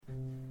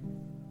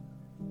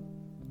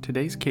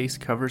Today's case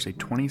covers a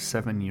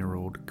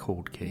 27-year-old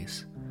cold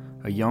case.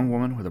 A young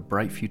woman with a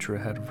bright future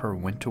ahead of her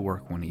went to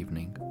work one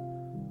evening.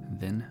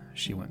 Then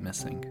she went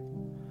missing.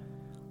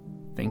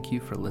 Thank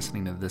you for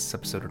listening to this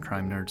episode of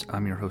Crime Nerds.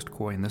 I'm your host,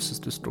 Coy, and this is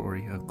the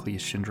story of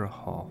Cleashindra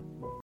Hall.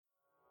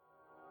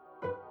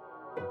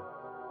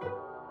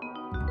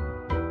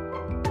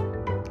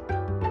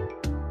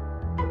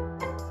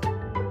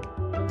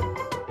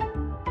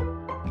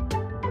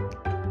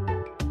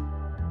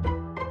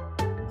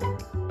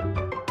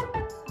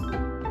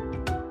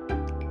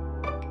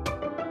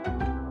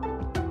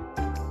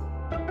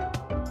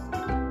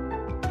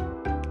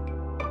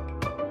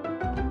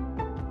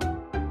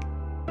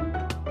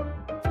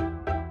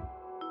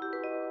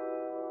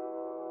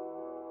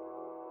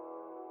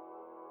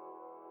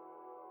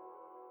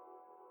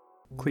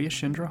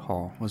 Cleashindra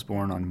Hall was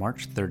born on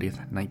March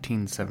 30th,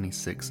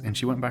 1976, and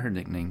she went by her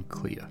nickname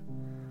Clea.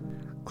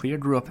 Clea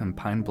grew up in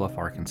Pine Bluff,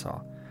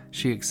 Arkansas.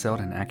 She excelled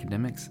in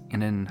academics,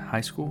 and in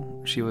high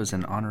school, she was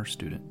an honor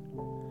student.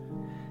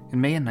 In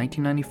May of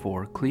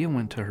 1994, Clea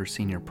went to her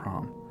senior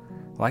prom.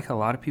 Like a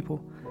lot of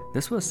people,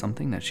 this was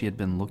something that she had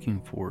been looking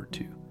forward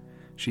to.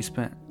 She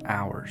spent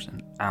hours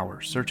and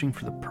hours searching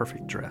for the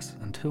perfect dress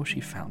until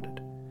she found it.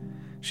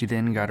 She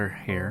then got her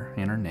hair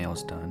and her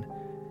nails done,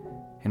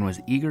 and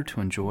was eager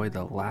to enjoy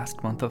the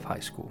last month of high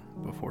school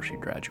before she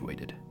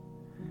graduated.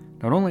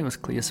 Not only was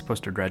Clea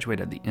supposed to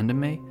graduate at the end of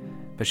May,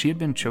 but she had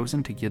been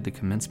chosen to give the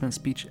commencement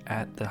speech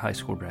at the high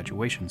school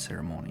graduation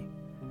ceremony.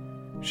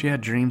 She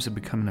had dreams of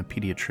becoming a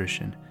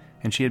pediatrician,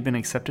 and she had been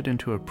accepted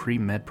into a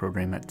pre-med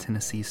program at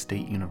Tennessee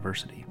State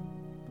University.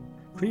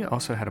 Clea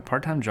also had a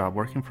part-time job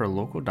working for a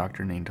local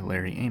doctor named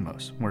Larry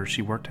Amos, where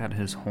she worked at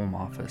his home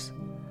office.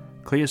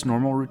 Clea's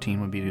normal routine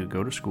would be to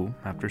go to school.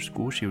 After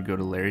school, she would go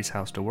to Larry's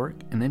house to work,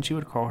 and then she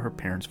would call her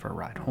parents for a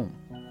ride home.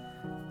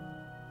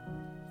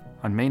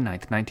 On May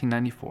 9th,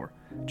 1994,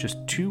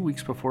 just 2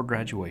 weeks before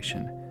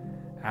graduation,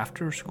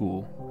 after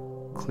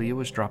school, Clea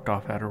was dropped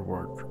off at her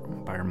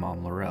work by her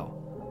mom,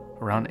 Laurel.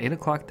 Around 8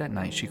 o'clock that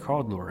night, she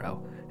called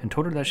Laurel and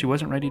told her that she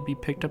wasn't ready to be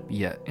picked up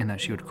yet and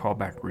that she would call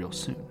back real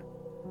soon.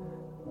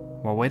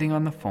 While waiting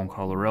on the phone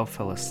call, Laurel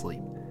fell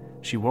asleep.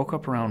 She woke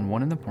up around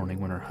 1 in the morning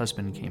when her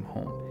husband came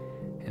home,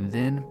 and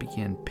then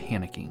began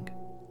panicking.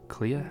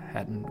 Clea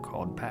hadn't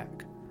called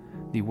back.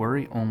 The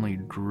worry only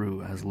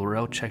grew as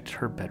Laurel checked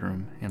her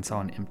bedroom and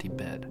saw an empty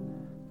bed,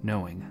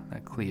 knowing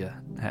that Clea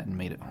hadn't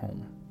made it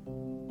home.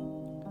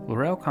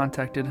 Laurel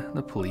contacted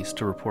the police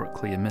to report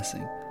Clea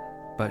missing,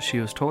 but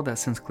she was told that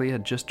since Clea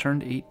had just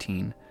turned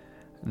 18,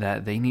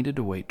 that they needed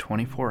to wait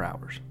 24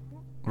 hours.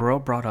 Laurel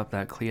brought up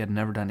that Clea had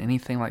never done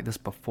anything like this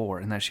before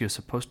and that she was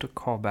supposed to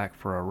call back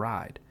for a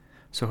ride,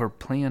 so her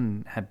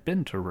plan had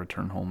been to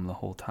return home the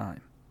whole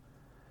time.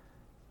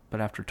 But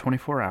after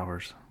 24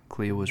 hours,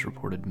 Clea was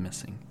reported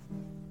missing.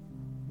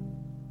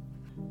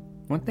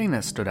 One thing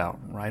that stood out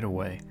right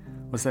away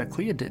was that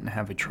Clea didn't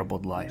have a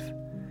troubled life.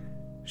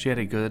 She had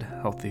a good,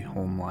 healthy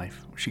home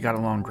life. She got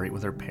along great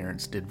with her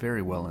parents, did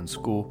very well in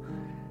school.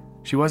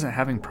 She wasn't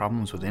having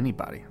problems with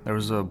anybody. There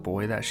was a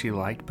boy that she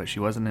liked, but she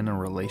wasn't in a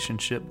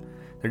relationship.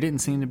 There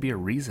didn't seem to be a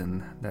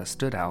reason that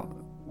stood out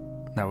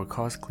that would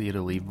cause Clea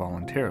to leave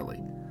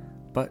voluntarily,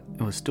 but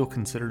it was still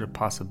considered a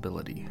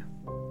possibility.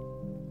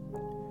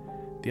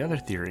 The other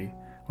theory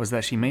was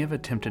that she may have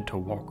attempted to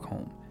walk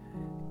home,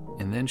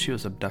 and then she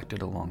was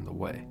abducted along the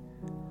way.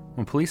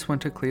 When police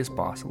went to Clea's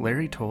boss,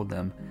 Larry told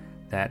them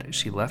that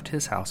she left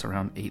his house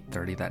around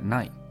 8:30 that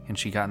night, and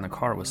she got in the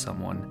car with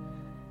someone,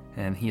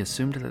 and he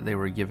assumed that they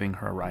were giving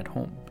her a ride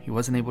home. He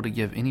wasn't able to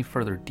give any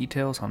further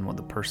details on what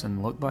the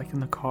person looked like in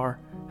the car,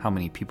 how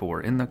many people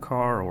were in the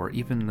car, or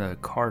even the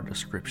car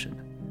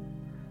description.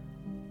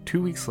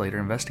 2 weeks later,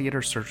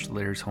 investigators searched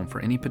Larry's home for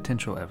any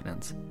potential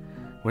evidence.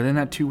 Within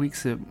that 2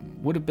 weeks, it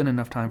would have been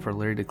enough time for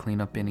Larry to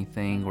clean up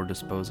anything or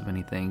dispose of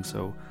anything,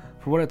 so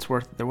for what it's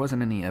worth, there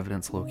wasn't any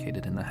evidence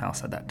located in the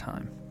house at that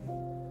time.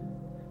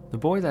 The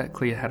boy that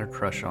Clea had a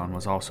crush on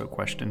was also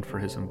questioned for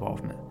his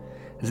involvement.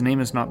 His name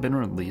has not been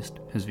released,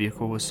 his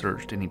vehicle was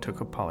searched, and he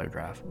took a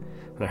polygraph,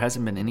 but there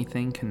hasn't been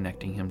anything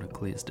connecting him to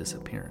Clea's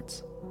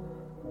disappearance.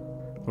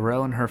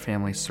 Laurel and her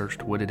family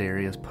searched wooded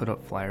areas, put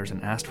up flyers,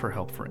 and asked for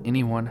help for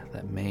anyone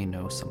that may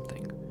know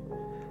something.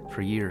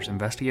 For years,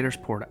 investigators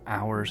poured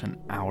hours and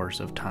hours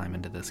of time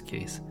into this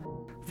case,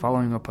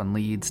 following up on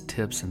leads,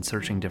 tips, and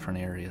searching different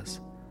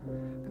areas.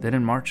 Then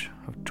in March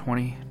of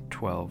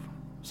 2012,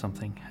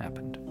 something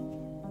happened.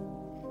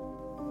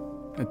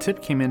 A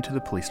tip came into the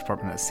police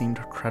department that seemed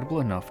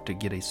credible enough to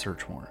get a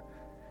search warrant.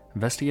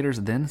 Investigators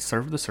then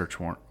served the search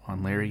warrant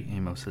on Larry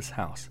Amos's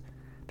house.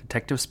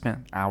 Detectives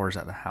spent hours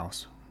at the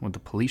house with the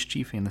police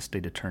chief and the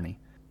state attorney.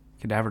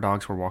 Cadaver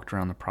dogs were walked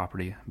around the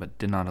property but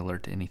did not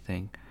alert to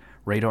anything.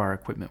 Radar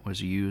equipment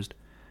was used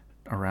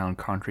around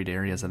concrete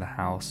areas of the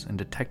house, and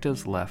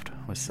detectives left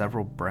with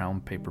several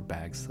brown paper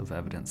bags of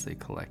evidence they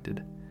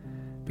collected.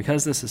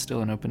 Because this is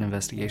still an open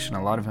investigation,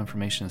 a lot of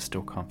information is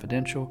still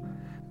confidential.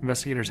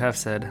 Investigators have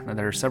said that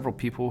there are several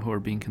people who are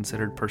being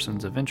considered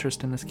persons of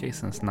interest in this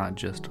case, and it's not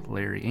just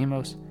Larry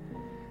Amos,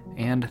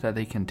 and that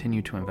they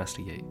continue to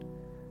investigate.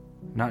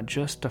 not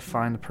just to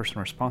find the person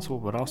responsible,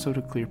 but also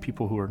to clear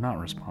people who are not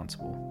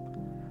responsible.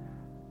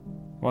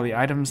 While the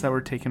items that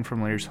were taken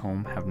from Larry's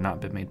home have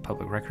not been made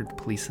public record, the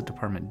police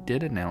department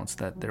did announce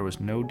that there was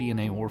no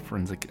DNA or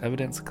forensic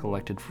evidence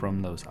collected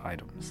from those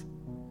items.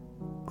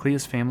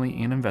 Clea's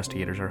family and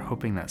investigators are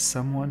hoping that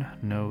someone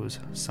knows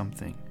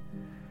something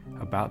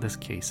about this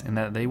case and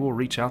that they will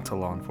reach out to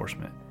law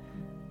enforcement,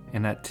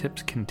 and that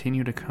tips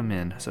continue to come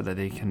in so that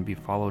they can be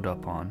followed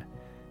up on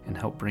and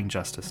help bring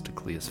justice to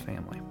Clea's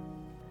family.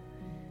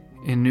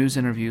 In news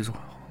interviews,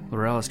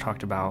 Laurel has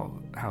talked about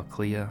how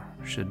Clea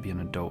should be an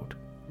adult.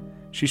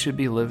 She should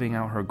be living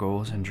out her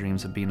goals and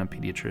dreams of being a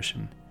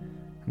pediatrician.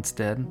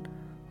 Instead,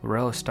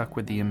 Laurel is stuck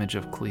with the image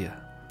of Clea,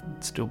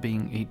 still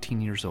being 18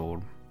 years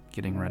old,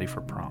 getting ready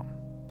for prom,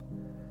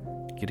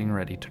 getting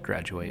ready to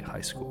graduate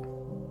high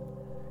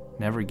school,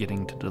 never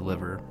getting to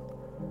deliver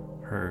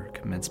her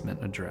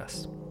commencement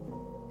address.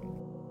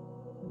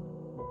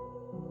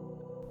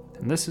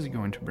 And this is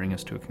going to bring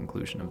us to a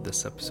conclusion of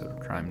this episode of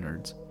Crime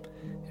Nerds.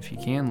 If you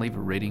can, leave a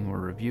rating or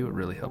review. It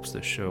really helps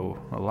this show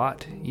a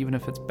lot. Even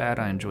if it's bad,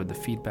 I enjoyed the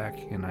feedback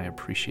and I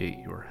appreciate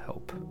your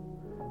help.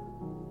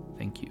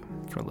 Thank you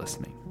for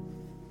listening.